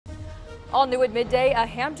All new at midday, a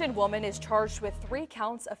Hampton woman is charged with 3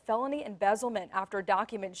 counts of felony embezzlement after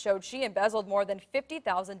documents showed she embezzled more than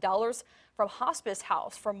 $50,000 from Hospice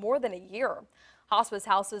House for more than a year. Hospice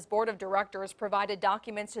House's board of directors provided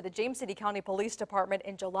documents to the James City County Police Department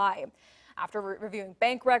in July. After reviewing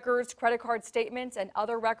bank records, credit card statements, and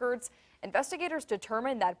other records, investigators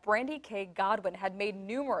determined that Brandy K. Godwin had made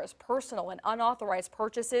numerous personal and unauthorized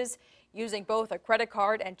purchases using both a credit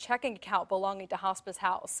card and checking account belonging to Hospice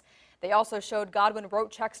House. They also showed Godwin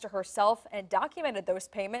wrote checks to herself and documented those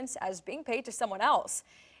payments as being paid to someone else.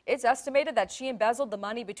 It's estimated that she embezzled the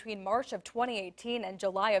money between March of 2018 and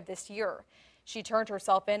July of this year. She turned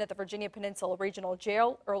herself in at the Virginia Peninsula Regional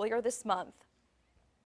Jail earlier this month.